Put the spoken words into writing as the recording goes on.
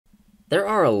There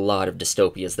are a lot of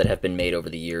dystopias that have been made over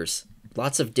the years.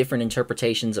 Lots of different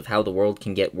interpretations of how the world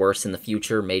can get worse in the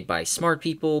future made by smart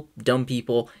people, dumb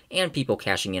people, and people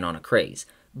cashing in on a craze.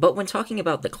 But when talking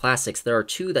about the classics, there are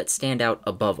two that stand out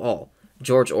above all: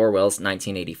 George Orwell's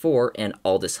 1984 and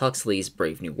Aldous Huxley's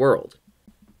Brave New World.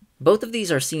 Both of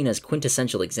these are seen as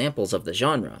quintessential examples of the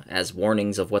genre, as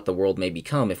warnings of what the world may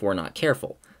become if we're not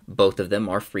careful. Both of them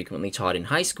are frequently taught in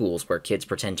high schools where kids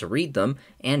pretend to read them,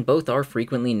 and both are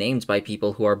frequently named by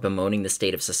people who are bemoaning the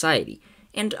state of society.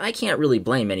 And I can't really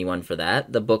blame anyone for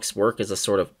that. The books work as a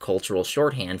sort of cultural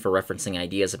shorthand for referencing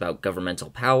ideas about governmental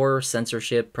power,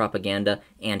 censorship, propaganda,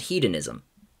 and hedonism.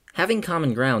 Having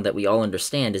common ground that we all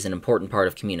understand is an important part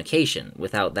of communication.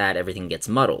 Without that, everything gets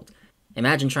muddled.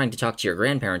 Imagine trying to talk to your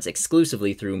grandparents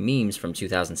exclusively through memes from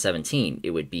 2017.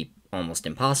 It would be almost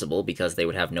impossible because they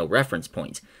would have no reference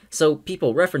point. So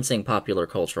people referencing popular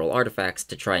cultural artifacts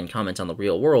to try and comment on the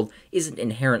real world isn't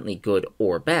inherently good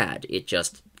or bad, it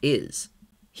just is.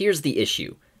 Here's the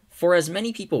issue. For as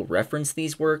many people reference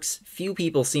these works, few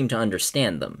people seem to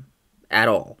understand them. At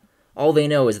all. All they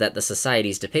know is that the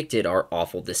societies depicted are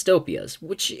awful dystopias,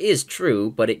 which is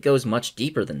true, but it goes much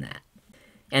deeper than that.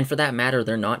 And for that matter,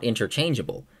 they're not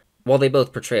interchangeable. While they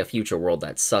both portray a future world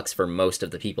that sucks for most of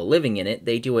the people living in it,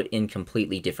 they do it in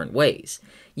completely different ways.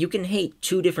 You can hate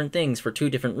two different things for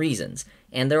two different reasons,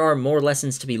 and there are more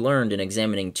lessons to be learned in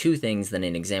examining two things than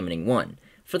in examining one.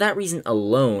 For that reason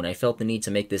alone, I felt the need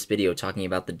to make this video talking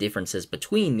about the differences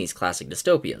between these classic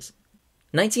dystopias.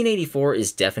 1984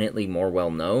 is definitely more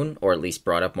well known, or at least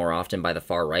brought up more often by the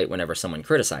far right whenever someone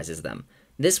criticizes them.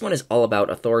 This one is all about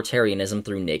authoritarianism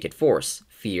through naked force,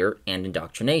 fear, and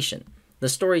indoctrination. The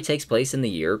story takes place in the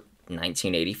year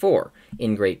 1984,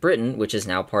 in Great Britain, which is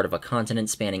now part of a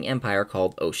continent-spanning empire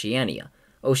called Oceania.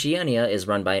 Oceania is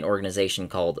run by an organization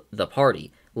called The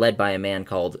Party, led by a man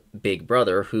called Big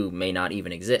Brother, who may not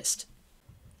even exist.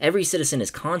 Every citizen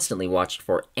is constantly watched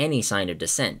for any sign of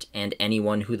dissent, and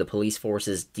anyone who the police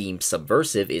forces deem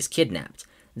subversive is kidnapped.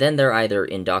 Then they're either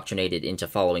indoctrinated into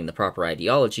following the proper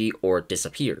ideology or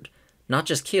disappeared. Not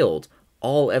just killed,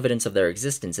 all evidence of their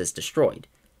existence is destroyed.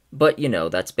 But, you know,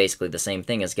 that's basically the same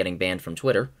thing as getting banned from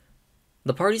Twitter.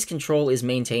 The party's control is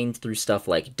maintained through stuff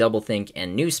like doublethink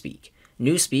and newspeak.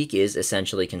 Newspeak is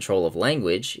essentially control of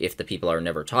language. If the people are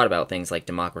never taught about things like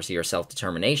democracy or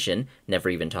self-determination, never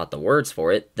even taught the words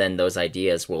for it, then those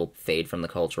ideas will fade from the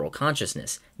cultural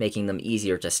consciousness, making them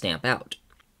easier to stamp out.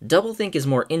 Doublethink is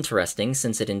more interesting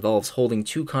since it involves holding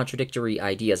two contradictory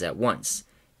ideas at once.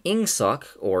 Ingsoc,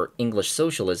 or English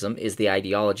socialism, is the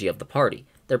ideology of the party.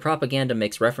 Their propaganda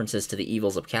makes references to the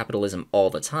evils of capitalism all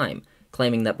the time,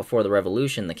 claiming that before the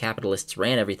revolution the capitalists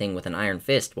ran everything with an iron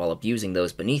fist while abusing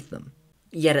those beneath them.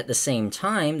 Yet at the same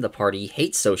time, the party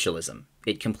hates socialism.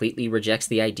 It completely rejects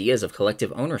the ideas of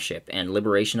collective ownership and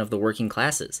liberation of the working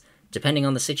classes. Depending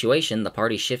on the situation, the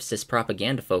party shifts its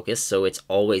propaganda focus so it's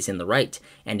always in the right,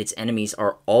 and its enemies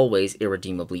are always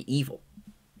irredeemably evil.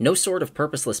 No sort of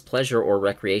purposeless pleasure or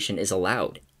recreation is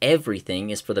allowed. Everything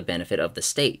is for the benefit of the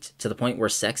state, to the point where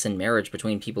sex and marriage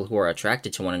between people who are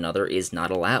attracted to one another is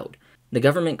not allowed. The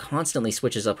government constantly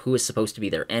switches up who is supposed to be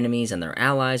their enemies and their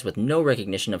allies with no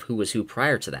recognition of who was who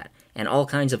prior to that, and all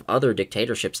kinds of other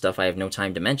dictatorship stuff I have no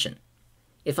time to mention.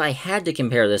 If I had to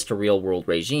compare this to real-world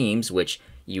regimes, which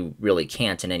you really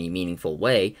can't in any meaningful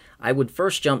way, I would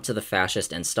first jump to the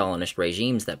fascist and Stalinist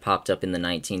regimes that popped up in the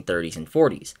 1930s and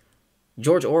 40s.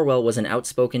 George Orwell was an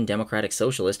outspoken democratic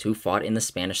socialist who fought in the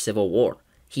Spanish Civil War.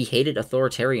 He hated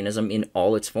authoritarianism in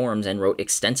all its forms and wrote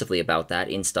extensively about that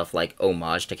in stuff like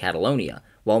Homage to Catalonia.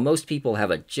 While most people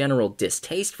have a general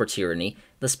distaste for tyranny,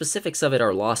 the specifics of it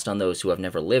are lost on those who have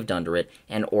never lived under it,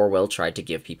 and Orwell tried to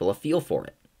give people a feel for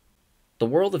it. The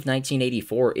world of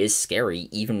 1984 is scary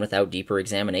even without deeper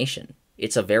examination.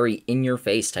 It's a very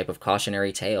in-your-face type of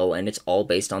cautionary tale, and it's all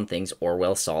based on things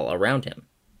Orwell saw around him.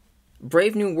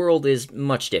 Brave New World is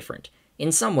much different.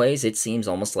 In some ways, it seems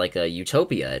almost like a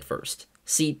utopia at first.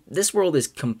 See, this world is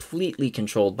completely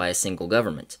controlled by a single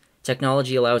government.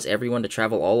 Technology allows everyone to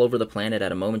travel all over the planet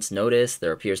at a moment's notice,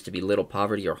 there appears to be little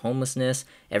poverty or homelessness,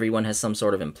 everyone has some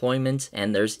sort of employment,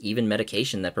 and there's even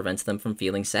medication that prevents them from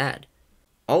feeling sad.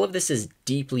 All of this is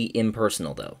deeply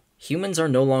impersonal, though. Humans are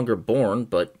no longer born,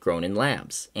 but grown in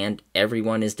labs, and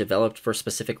everyone is developed for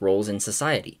specific roles in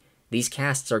society. These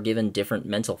castes are given different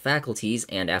mental faculties,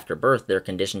 and after birth they're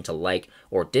conditioned to like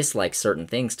or dislike certain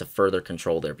things to further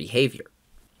control their behavior.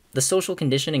 The social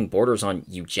conditioning borders on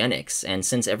eugenics, and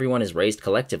since everyone is raised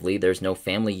collectively, there's no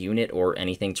family unit or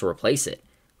anything to replace it.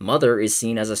 Mother is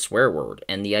seen as a swear word,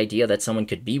 and the idea that someone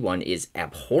could be one is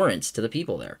abhorrent to the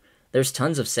people there. There's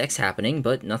tons of sex happening,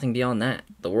 but nothing beyond that.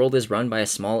 The world is run by a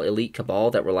small elite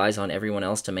cabal that relies on everyone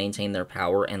else to maintain their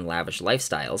power and lavish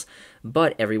lifestyles,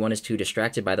 but everyone is too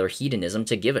distracted by their hedonism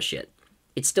to give a shit.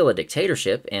 It's still a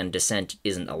dictatorship, and dissent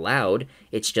isn't allowed,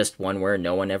 it's just one where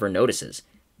no one ever notices.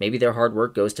 Maybe their hard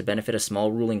work goes to benefit a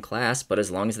small ruling class, but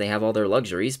as long as they have all their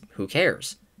luxuries, who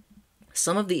cares?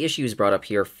 Some of the issues brought up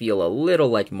here feel a little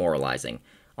like moralizing,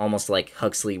 almost like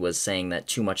Huxley was saying that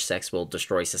too much sex will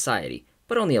destroy society,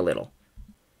 but only a little.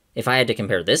 If I had to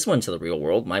compare this one to the real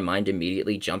world, my mind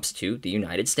immediately jumps to the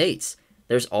United States.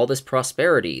 There's all this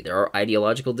prosperity, there are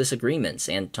ideological disagreements,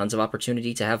 and tons of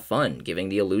opportunity to have fun, giving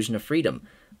the illusion of freedom.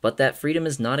 But that freedom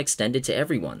is not extended to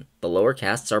everyone. The lower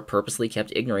castes are purposely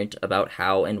kept ignorant about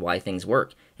how and why things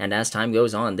work, and as time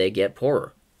goes on, they get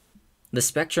poorer. The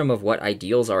spectrum of what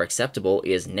ideals are acceptable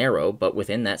is narrow, but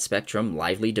within that spectrum,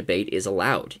 lively debate is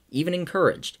allowed, even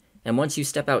encouraged. And once you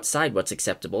step outside what's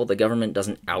acceptable, the government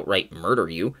doesn't outright murder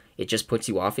you, it just puts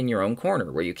you off in your own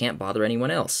corner where you can't bother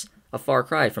anyone else. A far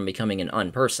cry from becoming an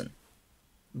unperson.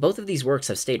 Both of these works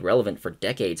have stayed relevant for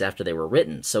decades after they were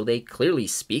written, so they clearly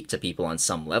speak to people on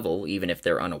some level, even if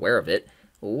they're unaware of it.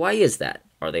 Why is that?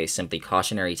 Are they simply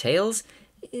cautionary tales?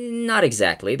 Not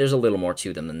exactly, there's a little more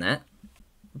to them than that.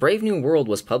 Brave New World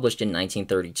was published in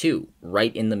 1932,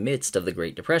 right in the midst of the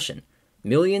Great Depression.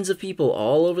 Millions of people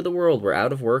all over the world were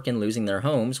out of work and losing their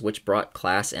homes, which brought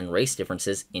class and race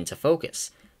differences into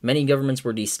focus. Many governments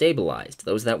were destabilized,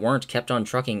 those that weren't kept on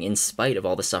trucking in spite of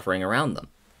all the suffering around them.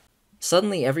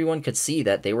 Suddenly everyone could see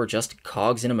that they were just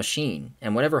cogs in a machine,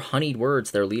 and whatever honeyed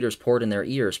words their leaders poured in their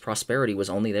ears, prosperity was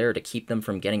only there to keep them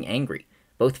from getting angry.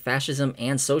 Both fascism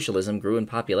and socialism grew in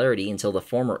popularity until the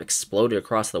former exploded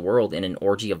across the world in an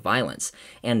orgy of violence,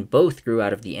 and both grew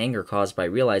out of the anger caused by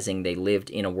realizing they lived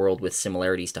in a world with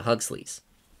similarities to Huxley's.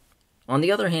 On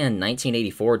the other hand,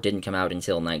 1984 didn't come out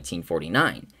until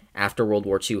 1949, after World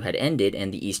War II had ended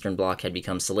and the Eastern Bloc had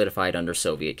become solidified under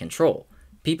Soviet control.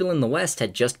 People in the West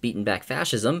had just beaten back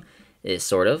fascism,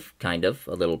 sort of, kind of,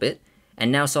 a little bit,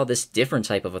 and now saw this different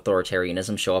type of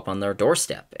authoritarianism show up on their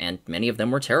doorstep, and many of them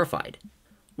were terrified.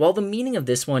 While the meaning of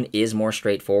this one is more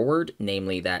straightforward,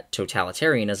 namely that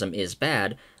totalitarianism is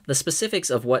bad, the specifics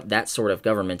of what that sort of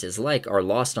government is like are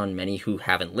lost on many who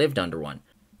haven't lived under one.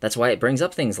 That's why it brings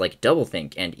up things like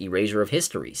doublethink and erasure of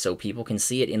history, so people can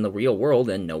see it in the real world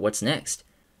and know what's next.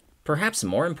 Perhaps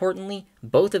more importantly,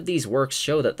 both of these works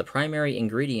show that the primary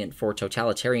ingredient for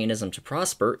totalitarianism to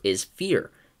prosper is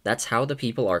fear. That's how the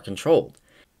people are controlled.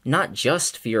 Not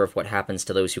just fear of what happens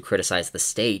to those who criticize the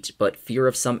state, but fear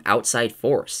of some outside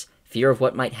force, fear of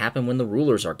what might happen when the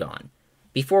rulers are gone.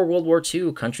 Before World War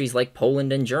II, countries like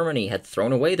Poland and Germany had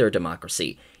thrown away their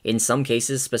democracy, in some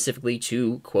cases specifically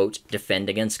to, quote, defend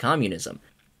against communism.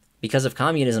 Because if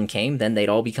communism came, then they'd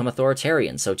all become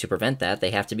authoritarian, so to prevent that, they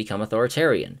have to become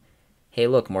authoritarian. Hey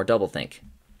look, more doublethink.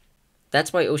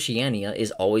 That's why Oceania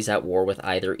is always at war with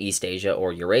either East Asia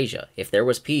or Eurasia. If there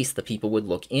was peace, the people would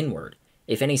look inward.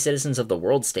 If any citizens of the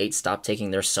world state stopped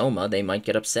taking their soma, they might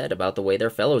get upset about the way their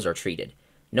fellows are treated.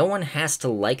 No one has to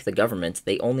like the government,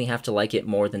 they only have to like it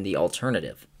more than the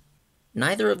alternative.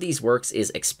 Neither of these works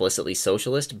is explicitly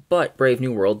socialist, but Brave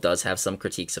New World does have some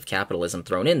critiques of capitalism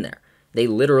thrown in there. They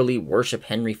literally worship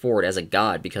Henry Ford as a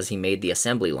god because he made the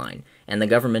assembly line, and the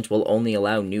government will only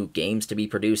allow new games to be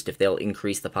produced if they'll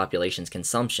increase the population's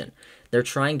consumption. They're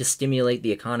trying to stimulate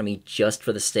the economy just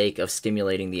for the sake of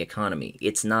stimulating the economy.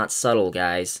 It's not subtle,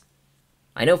 guys.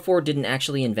 I know Ford didn't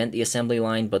actually invent the assembly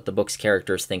line, but the book's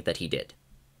characters think that he did.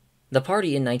 The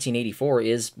party in 1984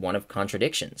 is one of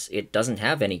contradictions. It doesn't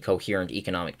have any coherent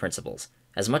economic principles.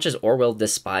 As much as Orwell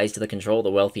despised the control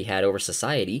the wealthy had over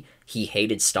society, he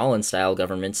hated Stalin-style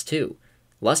governments too.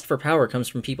 Lust for power comes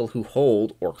from people who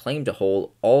hold, or claim to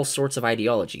hold, all sorts of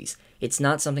ideologies. It's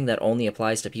not something that only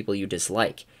applies to people you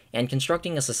dislike, and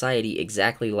constructing a society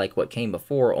exactly like what came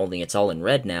before, only it's all in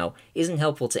red now, isn't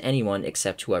helpful to anyone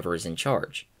except whoever is in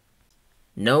charge.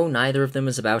 No, neither of them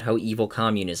is about how evil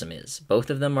communism is. Both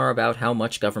of them are about how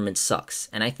much government sucks,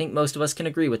 and I think most of us can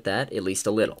agree with that, at least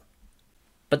a little.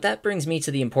 But that brings me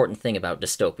to the important thing about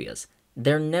dystopias.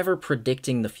 They're never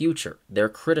predicting the future, they're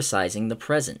criticizing the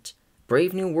present.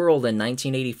 Brave New World and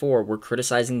 1984 were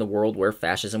criticizing the world where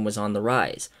fascism was on the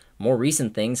rise. More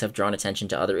recent things have drawn attention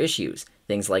to other issues,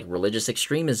 things like religious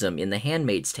extremism in The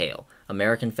Handmaid's Tale,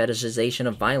 American fetishization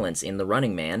of violence in The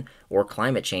Running Man, or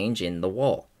climate change in The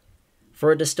Wall.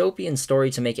 For a dystopian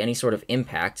story to make any sort of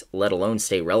impact, let alone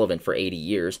stay relevant for 80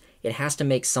 years, it has to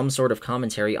make some sort of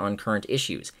commentary on current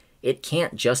issues. It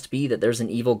can't just be that there's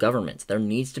an evil government, there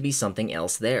needs to be something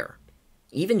else there.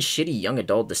 Even shitty young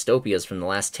adult dystopias from the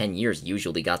last 10 years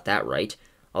usually got that right,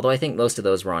 although I think most of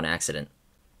those were on accident.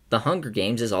 The Hunger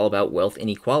Games is all about wealth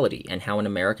inequality and how an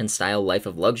American-style life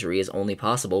of luxury is only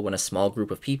possible when a small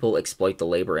group of people exploit the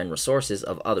labor and resources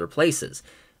of other places,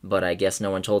 but I guess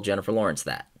no one told Jennifer Lawrence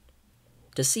that.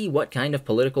 To see what kind of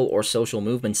political or social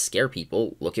movements scare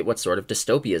people, look at what sort of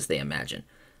dystopias they imagine.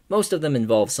 Most of them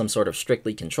involve some sort of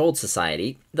strictly controlled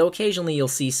society, though occasionally you'll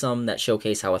see some that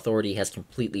showcase how authority has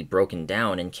completely broken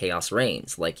down and chaos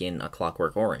reigns, like in A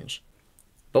Clockwork Orange.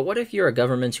 But what if you're a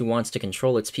government who wants to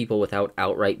control its people without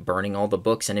outright burning all the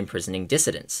books and imprisoning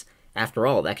dissidents? After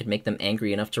all, that could make them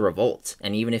angry enough to revolt,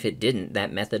 and even if it didn't,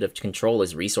 that method of control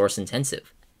is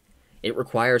resource-intensive. It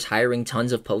requires hiring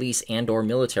tons of police and/or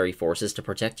military forces to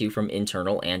protect you from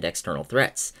internal and external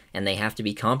threats, and they have to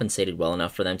be compensated well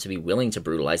enough for them to be willing to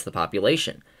brutalize the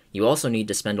population. You also need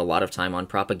to spend a lot of time on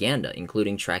propaganda,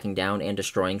 including tracking down and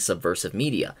destroying subversive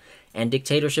media, and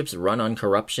dictatorships run on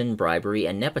corruption, bribery,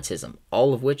 and nepotism,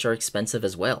 all of which are expensive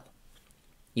as well.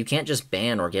 You can't just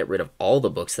ban or get rid of all the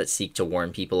books that seek to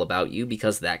warn people about you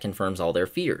because that confirms all their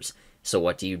fears. So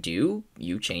what do?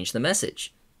 You change the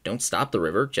message. Don't stop the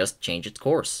river, just change its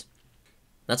course.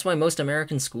 That's why most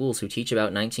American schools who teach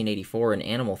about 1984 and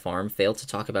Animal Farm fail to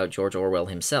talk about George Orwell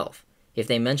himself. If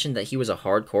they mentioned that he was a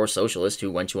hardcore socialist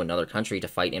who went to another country to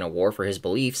fight in a war for his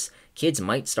beliefs, kids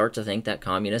might start to think that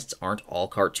communists aren't all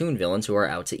cartoon villains who are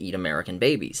out to eat American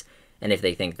babies. And if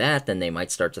they think that, then they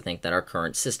might start to think that our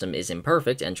current system is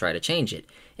imperfect and try to change it.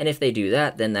 And if they do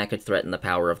that, then that could threaten the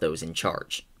power of those in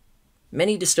charge.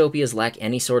 Many dystopias lack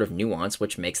any sort of nuance,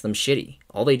 which makes them shitty.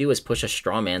 All they do is push a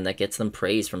straw man that gets them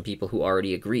praise from people who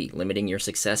already agree, limiting your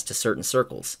success to certain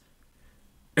circles.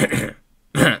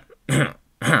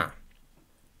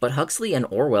 But Huxley and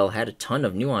Orwell had a ton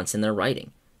of nuance in their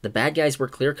writing. The bad guys were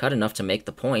clear-cut enough to make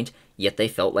the point, yet they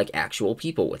felt like actual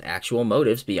people with actual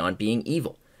motives beyond being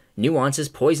evil. Nuance is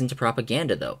poison to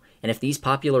propaganda, though, and if these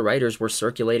popular writers were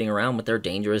circulating around with their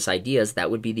dangerous ideas,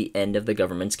 that would be the end of the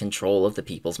government's control of the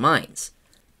people's minds.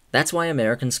 That's why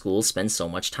American schools spend so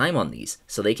much time on these,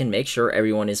 so they can make sure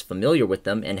everyone is familiar with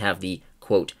them and have the,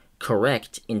 quote,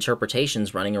 correct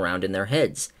interpretations running around in their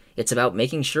heads. It's about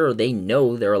making sure they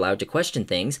know they're allowed to question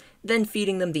things, then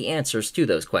feeding them the answers to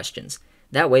those questions.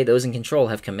 That way, those in control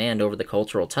have command over the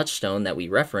cultural touchstone that we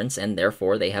reference, and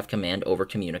therefore they have command over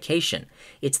communication.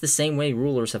 It's the same way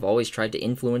rulers have always tried to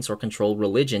influence or control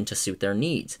religion to suit their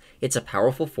needs. It's a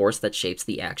powerful force that shapes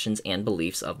the actions and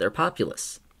beliefs of their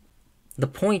populace. The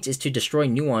point is to destroy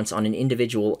nuance on an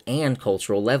individual and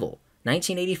cultural level.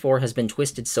 1984 has been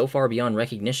twisted so far beyond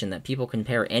recognition that people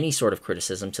compare any sort of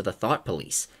criticism to the thought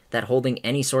police, that holding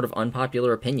any sort of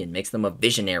unpopular opinion makes them a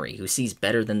visionary who sees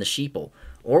better than the sheeple.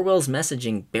 Orwell's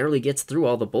messaging barely gets through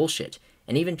all the bullshit,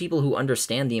 and even people who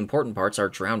understand the important parts are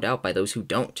drowned out by those who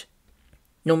don't.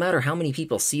 No matter how many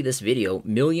people see this video,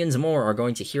 millions more are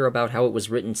going to hear about how it was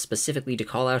written specifically to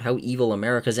call out how evil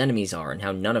America's enemies are and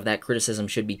how none of that criticism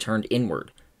should be turned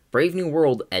inward. Brave New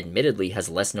World admittedly has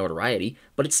less notoriety,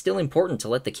 but it's still important to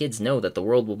let the kids know that the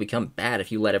world will become bad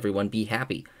if you let everyone be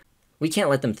happy. We can't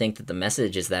let them think that the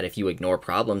message is that if you ignore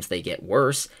problems, they get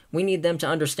worse. We need them to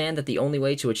understand that the only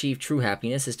way to achieve true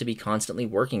happiness is to be constantly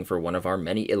working for one of our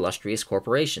many illustrious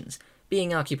corporations.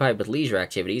 Being occupied with leisure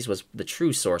activities was the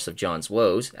true source of John's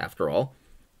woes, after all.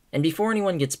 And before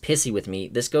anyone gets pissy with me,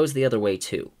 this goes the other way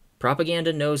too.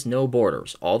 Propaganda knows no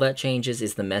borders. All that changes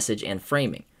is the message and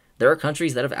framing. There are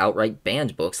countries that have outright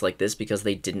banned books like this because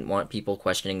they didn't want people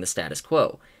questioning the status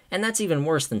quo, and that's even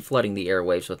worse than flooding the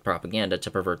airwaves with propaganda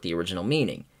to pervert the original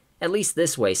meaning. At least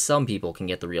this way some people can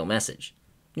get the real message.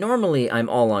 Normally, I'm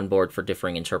all on board for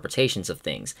differing interpretations of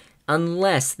things,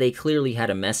 unless they clearly had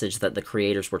a message that the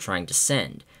creators were trying to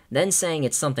send. Then saying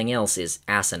it's something else is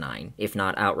asinine, if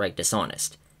not outright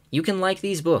dishonest. You can like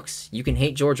these books, you can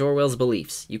hate George Orwell's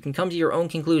beliefs, you can come to your own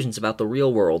conclusions about the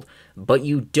real world, but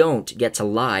you don't get to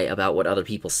lie about what other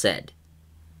people said.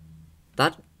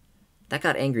 That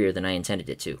got angrier than I intended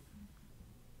it to.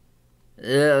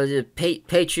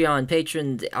 Patreon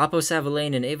patrons Apo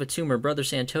Savalane and Ava Toomer, Brother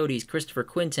Santodes, Christopher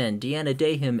Quinten, Deanna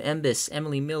Dahim, Embis,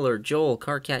 Emily Miller, Joel,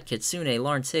 Carcat Kitsune,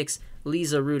 Lawrence Hicks,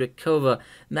 Lisa Rudakova,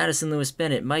 Madison Lewis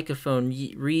Bennett, Microphone,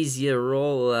 Rees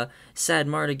Yarola, Sad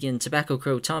Mardigan, Tobacco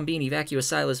Crow, Tom Beanie, Vacuous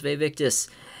Silas, Vevictus.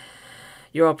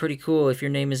 You're all pretty cool. If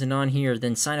your name isn't on here,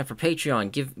 then sign up for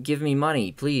Patreon. Give me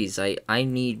money, please. I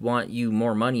want you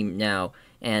more money now.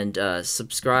 And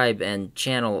subscribe and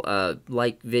channel,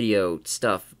 like video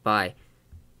stuff. Bye.